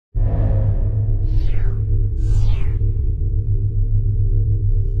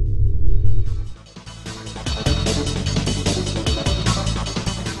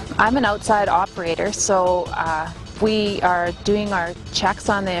I'm an outside operator, so we are doing our checks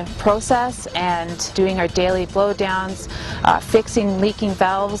on the process and doing our daily blowdowns, fixing leaking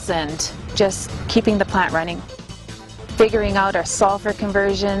valves, and just keeping the plant running. Figuring out our sulfur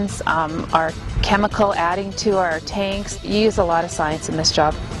conversions, our chemical adding to our tanks. You use a lot of science in this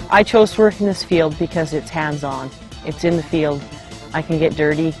job. I chose to work in this field because it's hands-on. It's in the field. I can get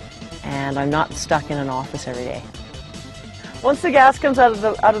dirty, and I'm not stuck in an office every day. Once the gas comes out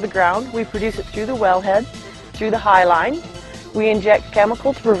of the ground, we produce it through the wellhead, through the high line. We inject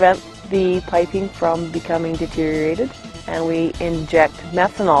chemical to prevent the piping from becoming deteriorated, and we inject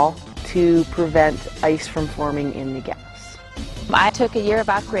methanol to prevent ice from forming in the gas. I took a year of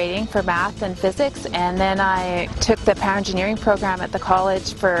upgrading for math and physics, and then I took the power engineering program at the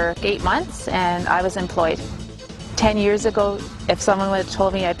college for 8 months, and I was employed. 10 years ago, if someone would have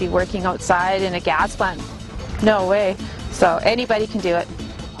told me I'd be working outside in a gas plant, no way. So anybody can do it.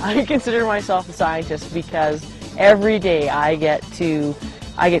 I consider myself a scientist because every day I get to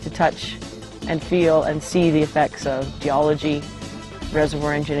touch and feel and see the effects of geology,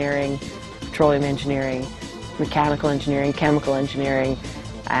 reservoir engineering, petroleum engineering, mechanical engineering, chemical engineering,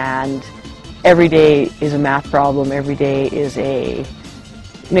 and every day is a math problem, every day is a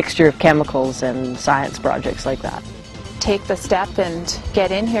mixture of chemicals and science projects like that. Take the step and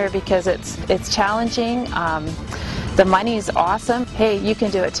get in here because it's challenging. The money's awesome. Hey, you can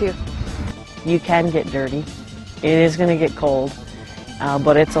do it too. You can get dirty. It is going to get cold,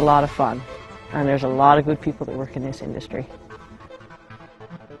 but it's a lot of fun, and there's a lot of good people that work in this industry.